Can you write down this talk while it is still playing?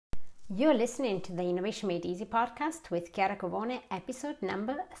You're listening to the Innovation Made Easy podcast with Chiara Covone, episode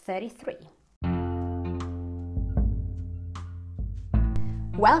number 33.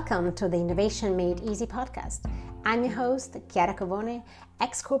 Welcome to the Innovation Made Easy podcast. I'm your host, Chiara Covone,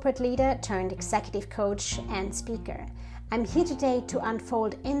 ex-corporate leader turned executive coach and speaker. I'm here today to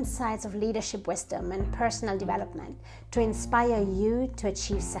unfold insights of leadership wisdom and personal development to inspire you to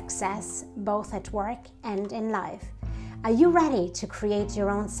achieve success both at work and in life. Are you ready to create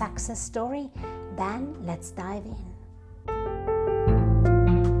your own success story? Then let's dive in.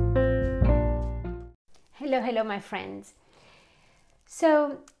 Hello, my friends.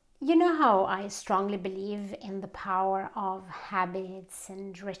 So, you know how I strongly believe in the power of habits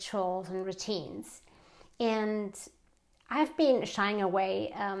and rituals and routines. And I've been shying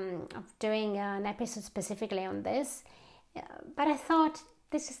away of doing an episode specifically on this, but I thought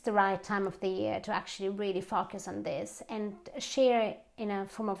this is the right time of the year to actually really focus on this and share in a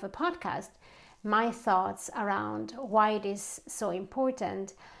form of a podcast my thoughts around why it is so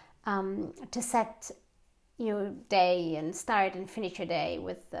important to set your day and start and finish your day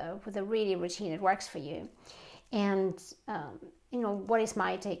with a really routine that works for you. And what is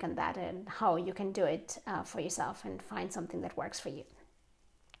my take on that and how you can do it for yourself and find something that works for you.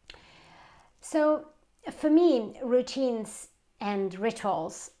 So for me, routines and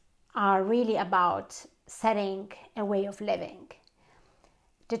rituals are really about setting a way of living,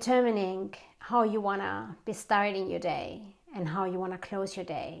 determining how you want to be starting your day and how you want to close your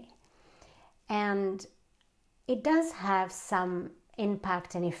day. And it does have some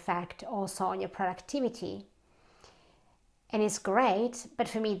impact and effect also on your productivity. And it's great, but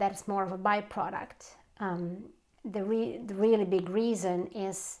for me that's more of a byproduct. The really big reason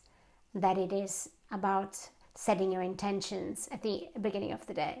is that it is about setting your intentions at the beginning of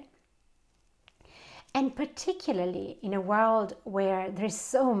the day. And particularly in a world where there is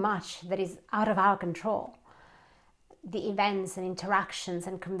so much that is out of our control, the events and interactions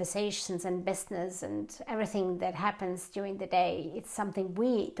and conversations and business and everything that happens during the day, it's something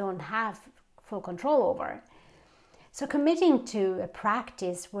we don't have full control over. So committing to a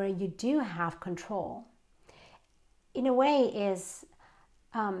practice where you do have control, in a way, is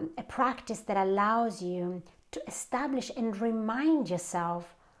a practice that allows you to establish and remind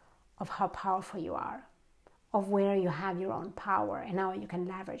yourself of how powerful you are, of where you have your own power and how you can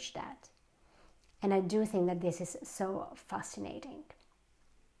leverage that. And I do think that this is so fascinating.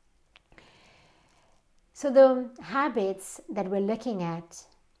 So the habits that we're looking at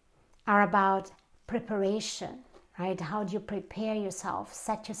are about preparation, right? How do you prepare yourself,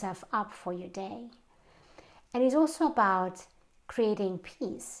 set yourself up for your day? And it's also about creating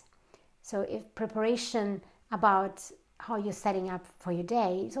peace. So if preparation about how you're setting up for your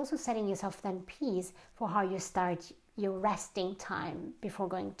day, it's also setting yourself then peace for how you start your resting time before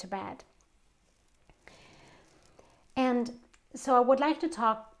going to bed. And so I would like to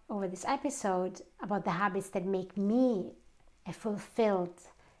talk over this episode about the habits that make me a fulfilled,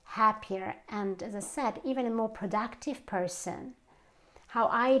 happier, and as I said, even a more productive person. How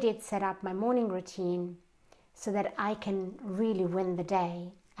I did set up my morning routine so that I can really win the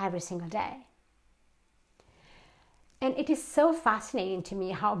day every single day. And it is so fascinating to me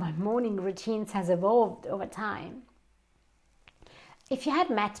how my morning routines has evolved over time. If you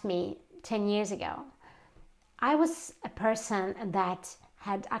had met me 10 years ago, I was a person that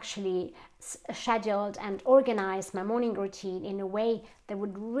had actually scheduled and organized my morning routine in a way that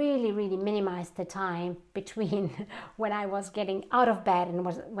would really, really minimize the time between when I was getting out of bed and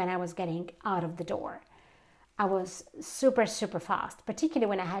when I was getting out of the door. I was super, super fast, particularly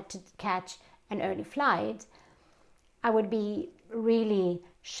when I had to catch an early flight. I would be really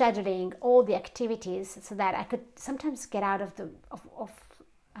scheduling all the activities so that I could sometimes get out of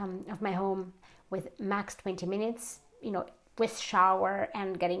my home with max 20 minutes, with shower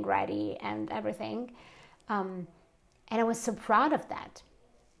and getting ready and everything. And I was so proud of that.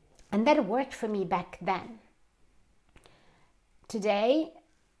 And that worked for me back then. Today,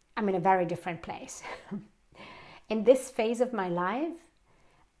 I'm in a very different place. In this phase of my life,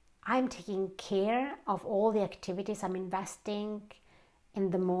 I'm taking care of all the activities. I'm investing in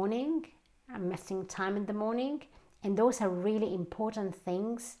the morning. I'm investing time in the morning. And those are really important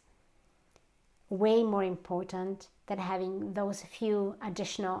things. Way more important than having those few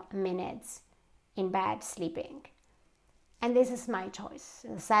additional minutes in bed sleeping. And this is my choice.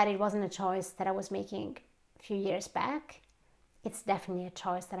 As I said, it wasn't a choice that I was making a few years back. It's definitely a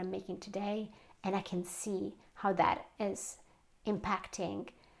choice that I'm making today. And I can see how that is impacting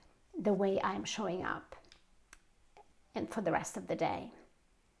the way I'm showing up and for the rest of the day.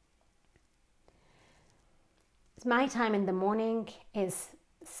 My time in the morning is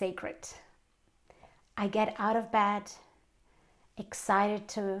sacred. I get out of bed excited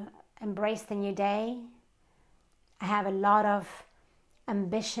to embrace the new day. I have a lot of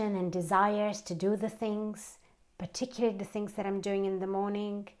ambition and desires to do the things, particularly the things that I'm doing in the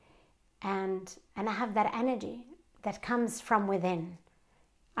morning. And I have that energy that comes from within.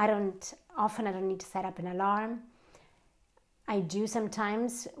 I don't need to set up an alarm. I do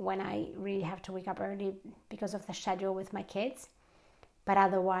sometimes when I really have to wake up early because of the schedule with my kids. But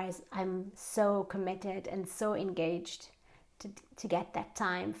otherwise, I'm so committed and so engaged to get that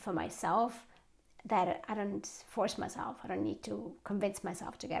time for myself that I don't force myself. I don't need to convince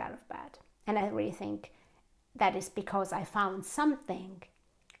myself to get out of bed. And I really think that is because I found something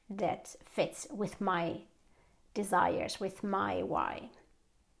that fits with my desires, with my why.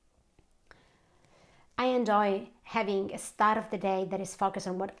 I enjoy having a start of the day that is focused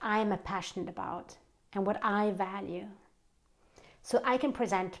on what I'm passionate about and what I value, so I can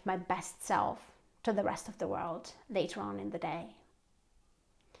present my best self to the rest of the world later on in the day.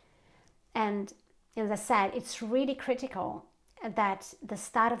 And as I said, it's really critical that the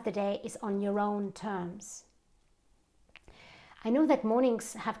start of the day is on your own terms. I know that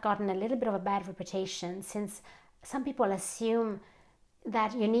mornings have gotten a little bit of a bad reputation, since some people assume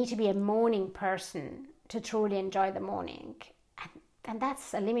that you need to be a morning person to truly enjoy the morning. And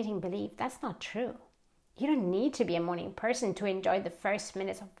that's a limiting belief. That's not true. You don't need to be a morning person to enjoy the first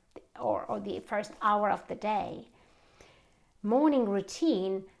minutes or the first hour of the day. Morning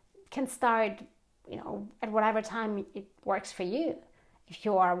routine can start, at whatever time it works for you. If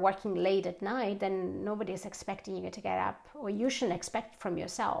you are working late at night, then nobody is expecting you to get up, or you shouldn't expect from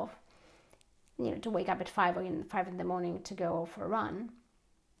yourself, to wake up at 5 in the morning to go for a run.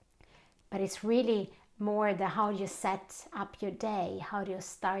 But it's really more how you set up your day, how do you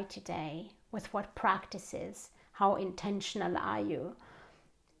start your day, with what practices, how intentional are you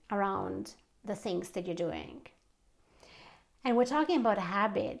around the things that you're doing. And we're talking about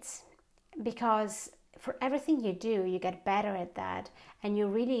habits because for everything you do, you get better at that, and you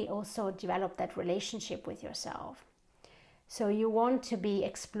really also develop that relationship with yourself. So you want to be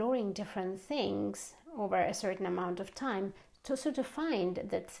exploring different things over a certain amount of time to sort of find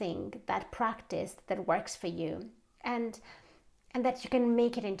that thing, that practice that works for you, and that you can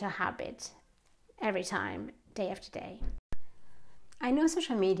make it into a habit every time, day after day. I know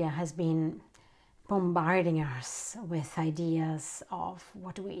social media has been bombarding us with ideas of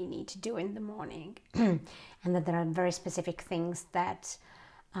what we need to do in the morning and that there are very specific things that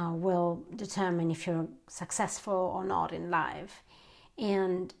will determine if you're successful or not in life.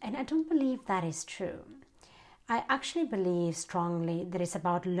 And I don't believe that is true. I actually believe strongly that it's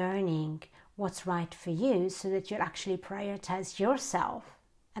about learning what's right for you so that you'll actually prioritize yourself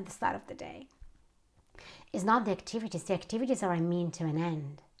at the start of the day. It's not the activities. The activities are a mean to an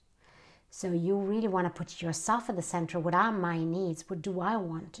end. So you really want to put yourself at the center. What are my needs? What do I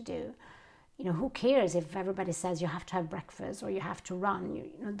want to do? Who cares if everybody says you have to have breakfast or you have to run?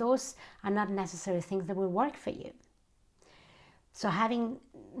 Those are not necessarily things that will work for you. So having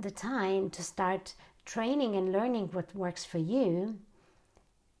the time to start training and learning what works for you,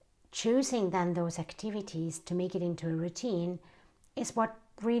 choosing then those activities to make it into a routine, is what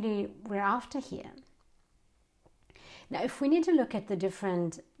really we're after here. Now, if we need to look at the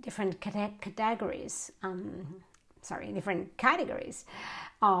different categories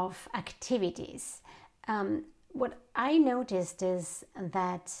of activities, what I noticed is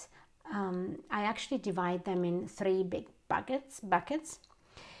that I actually divide them in 3 big buckets,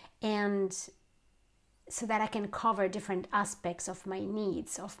 and so that I can cover different aspects of my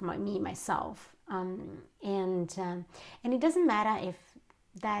needs, of myself, and it doesn't matter if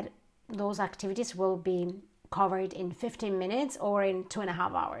those activities will be covered in 15 minutes or in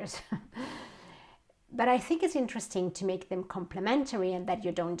 2.5 hours. But I think it's interesting to make them complementary and that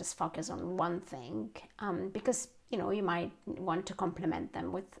you don't just focus on one thing, because you might want to complement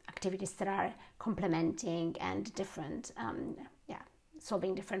them with activities that are complementing and different,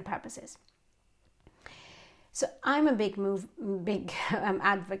 solving different purposes. So I'm a big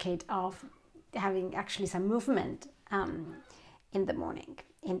advocate of having actually some movement in the morning,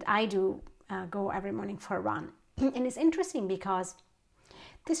 and I do go every morning for a run. And it's interesting because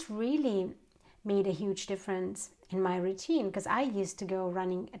this really made a huge difference in my routine, because I used to go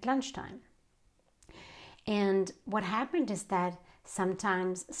running at lunchtime. And what happened is that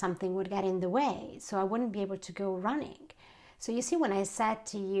sometimes something would get in the way, so I wouldn't be able to go running. So you see, when I said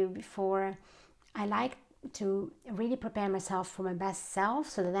to you before, I like to really prepare myself for my best self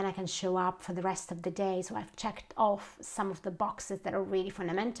so that then I can show up for the rest of the day. So I've checked off some of the boxes that are really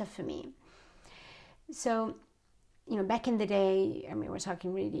fundamental for me. So, back in the day, I mean, we're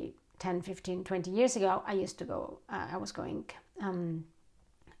talking really 10, 15, 20 years ago, I used to go, I was going,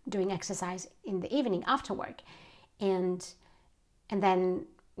 doing exercise in the evening after work. And then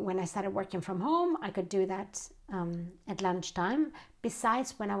when I started working from home, I could do that at lunchtime.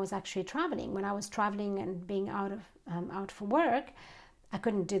 Besides, when I was actually traveling, when I was traveling and being out for work, I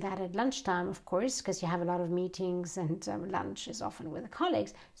couldn't do that at lunchtime, of course, because you have a lot of meetings, and lunch is often with the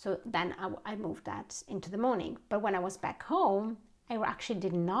colleagues. So then I moved that into the morning. But when I was back home, I actually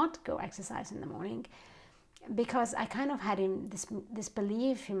did not go exercise in the morning, because I kind of had this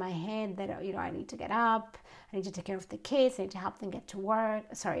belief in my head that, I need to get up, I need to take care of the kids, I need to help them get to work.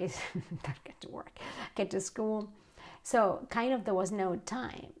 Sorry, not get to work, get to school. So kind of there was no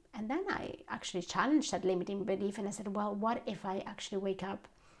time. And then I actually challenged that limiting belief, and I said, well, what if I actually wake up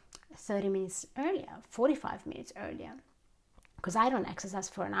 30 minutes earlier, 45 minutes earlier? Because I don't exercise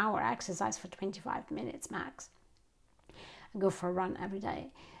for an hour, I exercise for 25 minutes max. I go for a run every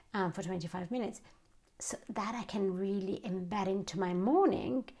day for 25 minutes. So that I can really embed into my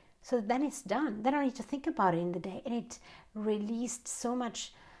morning, so then it's done. Then I don't need to think about it in the day. And it released so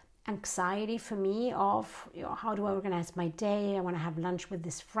much anxiety for me of, how do I organize my day? I want to have lunch with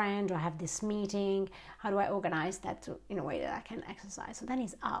this friend, or I have this meeting. How do I organize that in a way that I can exercise? So then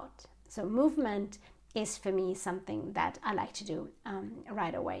it's out. So movement is for me something that I like to do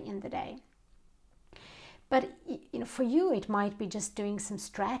right away in the day. But for you, it might be just doing some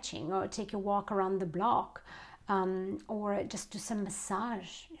stretching, or take a walk around the block, or just do some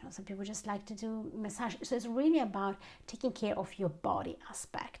massage. Some people just like to do massage. So it's really about taking care of your body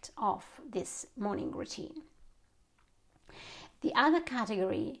aspect of this morning routine. The other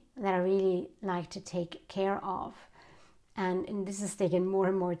category that I really like to take care of, and this is taking more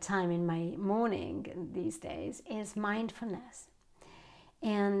and more time in my morning these days, is mindfulness.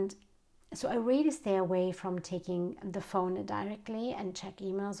 And so I really stay away from taking the phone directly and check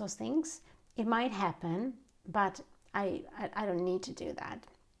emails, those things. It might happen, but I don't need to do that.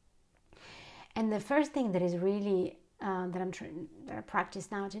 And the first thing that is really that I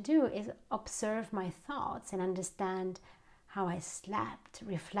practice now to do is observe my thoughts and understand how I slept,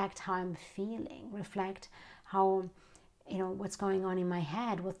 reflect how I'm feeling, reflect how, what's going on in my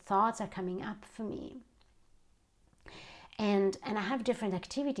head, what thoughts are coming up for me. And I have different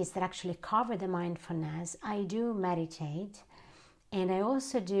activities that actually cover the mindfulness. I do meditate, and I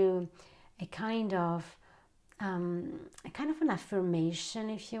also do a kind of an affirmation,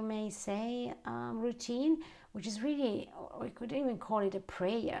 if you may say, routine, which is really, or we could even call it a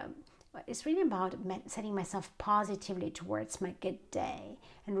prayer. It's really about setting myself positively towards my good day,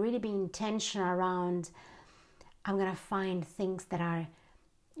 and really being intentional around, I'm gonna find things that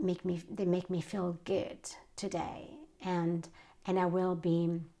make me feel good today. And I will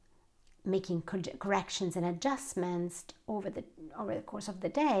be making corrections and adjustments over the course of the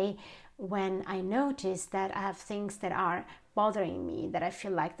day when I notice that I have things that are bothering me, that I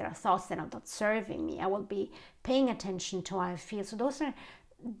feel like there are thoughts that are not serving me. I will be paying attention to how I feel. So those are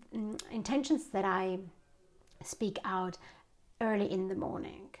intentions that I speak out early in the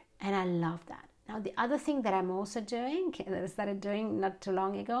morning, and I love that. Now, the other thing that I'm also doing, that I started doing not too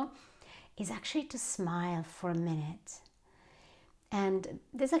long ago, is actually to smile for a minute. And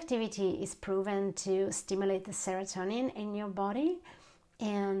this activity is proven to stimulate the serotonin in your body.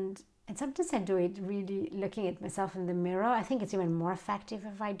 And sometimes I do it really looking at myself in the mirror. I think it's even more effective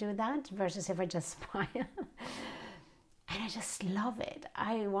if I do that versus if I just smile. And I just love it.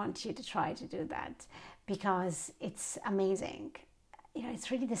 I want you to try to do that because it's amazing.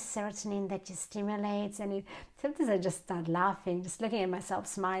 It's really the serotonin that just stimulates, and sometimes I just start laughing, just looking at myself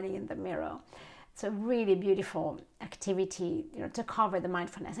smiling in the mirror. It's a really beautiful activity, to cover the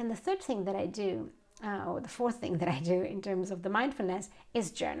mindfulness. And the third thing that I do, or the fourth thing that I do in terms of the mindfulness, is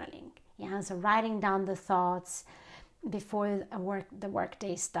journaling. So writing down the thoughts before the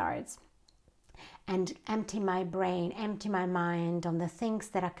workday starts, and empty my brain, empty my mind on the things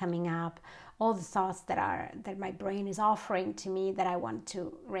that are coming up, all the thoughts that my brain is offering to me that I want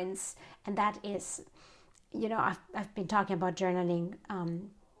to rinse. And that is, I've been talking about journaling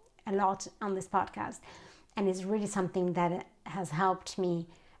a lot on this podcast, and it's really something that has helped me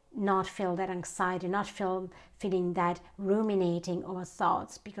not feel that anxiety, not feeling that ruminating over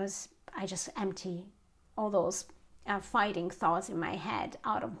thoughts, because I just empty all those fighting thoughts in my head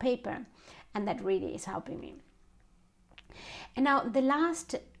out on paper, and that really is helping me. And now the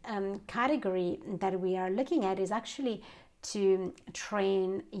last category that we are looking at is actually to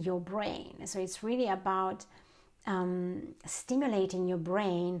train your brain. So it's really about stimulating your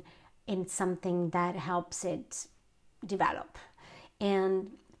brain in something that helps it develop.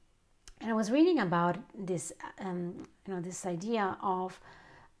 And And I was reading about this, this idea of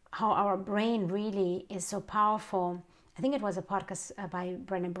how our brain really is so powerful. I think it was a podcast by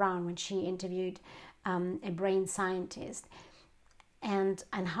Brené Brown when she interviewed a brain scientist, and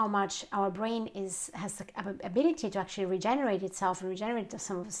how much our brain has the ability to actually regenerate itself and regenerate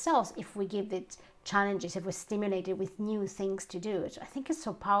some of the cells if we give it challenges, if we stimulate it with new things to do. I think it's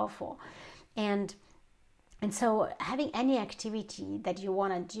so powerful. And so having any activity that you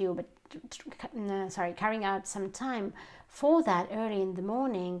want to do, but carrying out some time for that early in the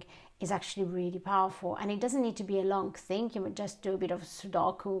morning is actually really powerful. And it doesn't need to be a long thing. You would just do a bit of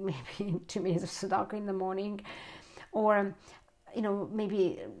Sudoku, maybe 2 minutes of Sudoku in the morning, or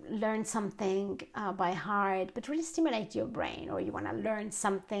maybe learn something by heart, but really stimulate your brain. Or you want to learn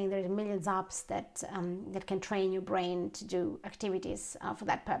something, there's millions of apps that can train your brain to do activities for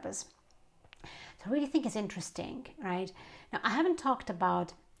that purpose. So I really think it's interesting, right? Now, I haven't talked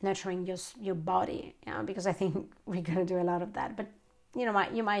about nurturing your body, because I think we're going to do a lot of that. But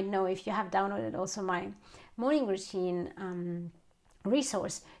you might know, if you have downloaded also my morning routine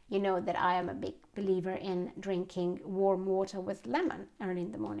resource, you know that I am a big believer in drinking warm water with lemon early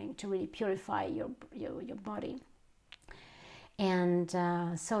in the morning to really purify your body. And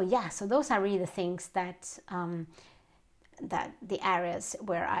so those are really the things that the areas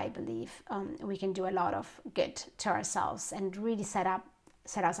where I believe we can do a lot of good to ourselves and really set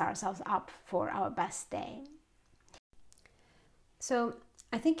ourselves up for our best day. So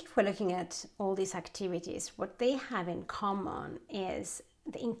I think if we're looking at all these activities, what they have in common is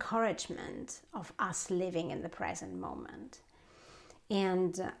the encouragement of us living in the present moment.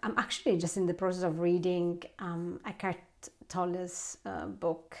 And I'm actually just in the process of reading Eckhart Tolle's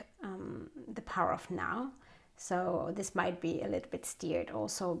book, The Power of Now. So this might be a little bit steered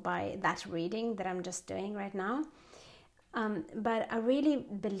also by that reading that I'm just doing right now. But I really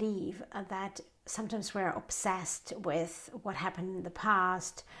believe that sometimes we're obsessed with what happened in the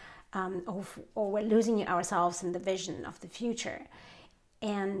past, or we're losing ourselves in the vision of the future.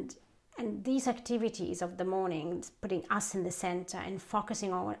 And these activities of the morning, putting us in the center and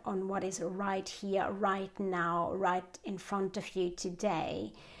focusing on what is right here, right now, right in front of you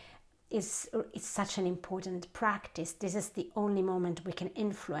today, is such an important practice. This is the only moment we can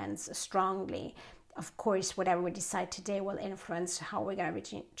influence strongly. Of course, whatever we decide today will influence how we're going to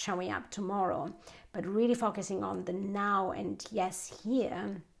be showing up tomorrow. But really focusing on the now and yes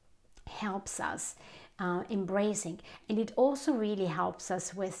here helps us embracing. And it also really helps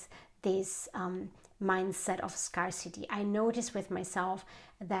us with this mindset of scarcity. I notice with myself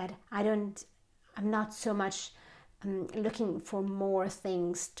that I'm not so much looking for more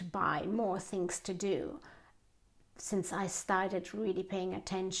things to buy, more things to do. Since I started really paying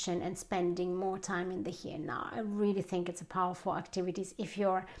attention and spending more time in the here and now, I really think it's a powerful activity. If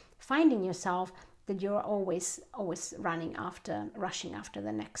you're finding yourself that you're always rushing after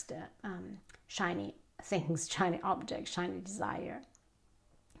the next shiny things, shiny object, shiny desire.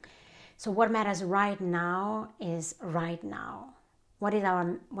 So what matters right now is right now. What is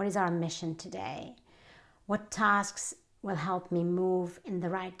our mission today? What tasks will help me move in the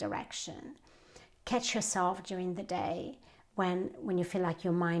right direction? Catch yourself during the day when you feel like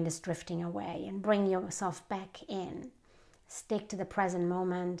your mind is drifting away, and bring yourself back in. Stick to the present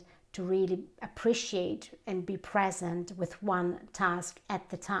moment to really appreciate and be present with one task at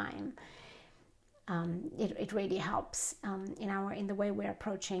the time. It really helps in the way we're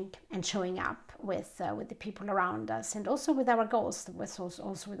approaching and showing up with the people around us, and also with our goals,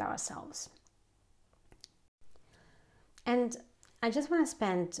 also with ourselves. And I just want to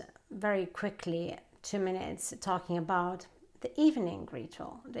spend very quickly 2 minutes talking about the evening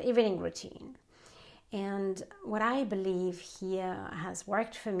ritual, the evening routine. And what I believe here has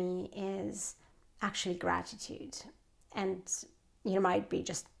worked for me is actually gratitude. And you might be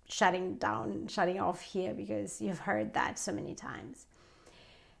just shutting off here because you've heard that so many times.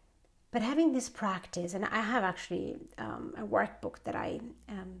 But having this practice, and I have actually a workbook that I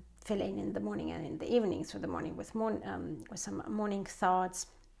fill in the morning and in the evening. So the morning with some morning thoughts,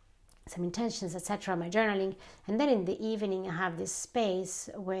 some intentions, etc., my journaling. And then in the evening, I have this space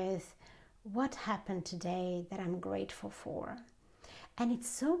with what happened today that I'm grateful for. And it's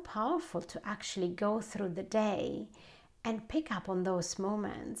so powerful to actually go through the day and pick up on those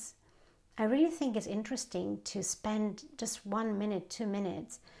moments. I really think it's interesting to spend just 1 minute, 2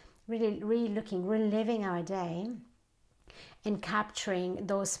 minutes, really reliving our day and capturing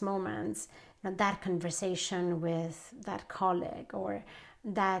those moments, that conversation with that colleague, or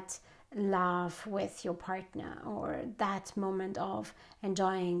that laugh with your partner, or that moment of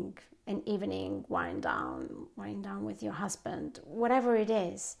enjoying an evening wind down with your husband, whatever it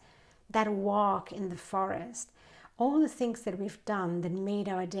is. that walk in the forest, all the things that we've done that made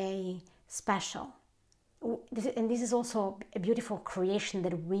our day special. And this is also a beautiful creation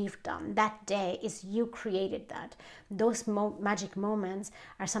that we've done. That day is you created that. Those magic moments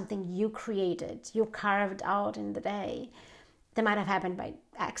are something you created, you carved out in the day. They might have happened by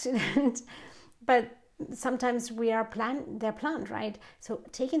accident, but sometimes they're planned, right? So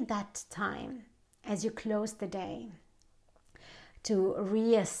taking that time as you close the day to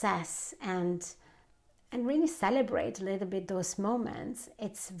reassess and really celebrate a little bit those moments,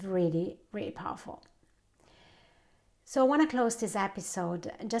 it's really, really powerful. So I want to close this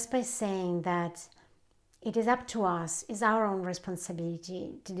episode just by saying that it is up to us, it's our own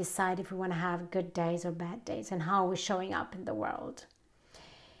responsibility to decide if we want to have good days or bad days and how we're showing up in the world.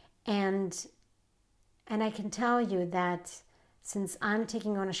 And I can tell you that since I'm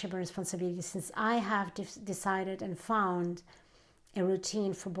taking ownership and responsibility, since I have decided and found a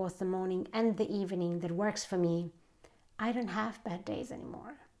routine for both the morning and the evening that works for me, I don't have bad days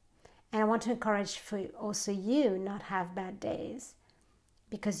anymore. And I want to encourage for also you not have bad days,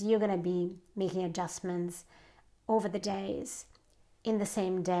 because you're going to be making adjustments over the days in the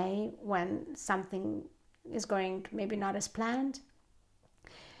same day when something is going maybe not as planned.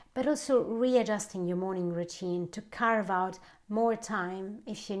 But also readjusting your morning routine to carve out more time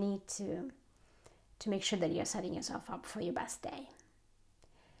if you need to make sure that you're setting yourself up for your best day.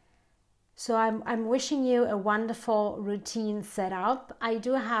 So I'm wishing you a wonderful routine set up. I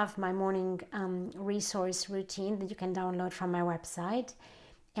do have my morning resource routine that you can download from my website.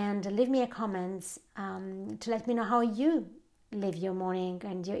 And leave me a comment to let me know how you live your morning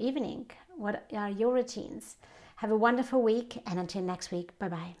and your evening. What are your routines? Have a wonderful week, and until next week,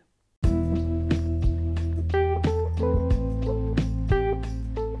 bye-bye.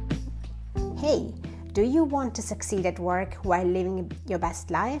 Hey, do you want to succeed at work while living your best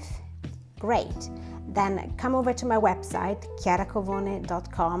life? Great. Then come over to my website,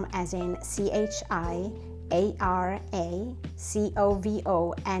 chiaracovone.com, as in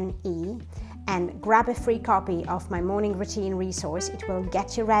ChiaraCovone, and grab a free copy of my morning routine resource. It will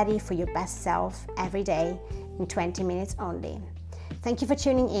get you ready for your best self every day in 20 minutes only. Thank you for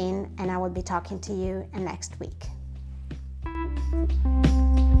tuning in, and I will be talking to you next week.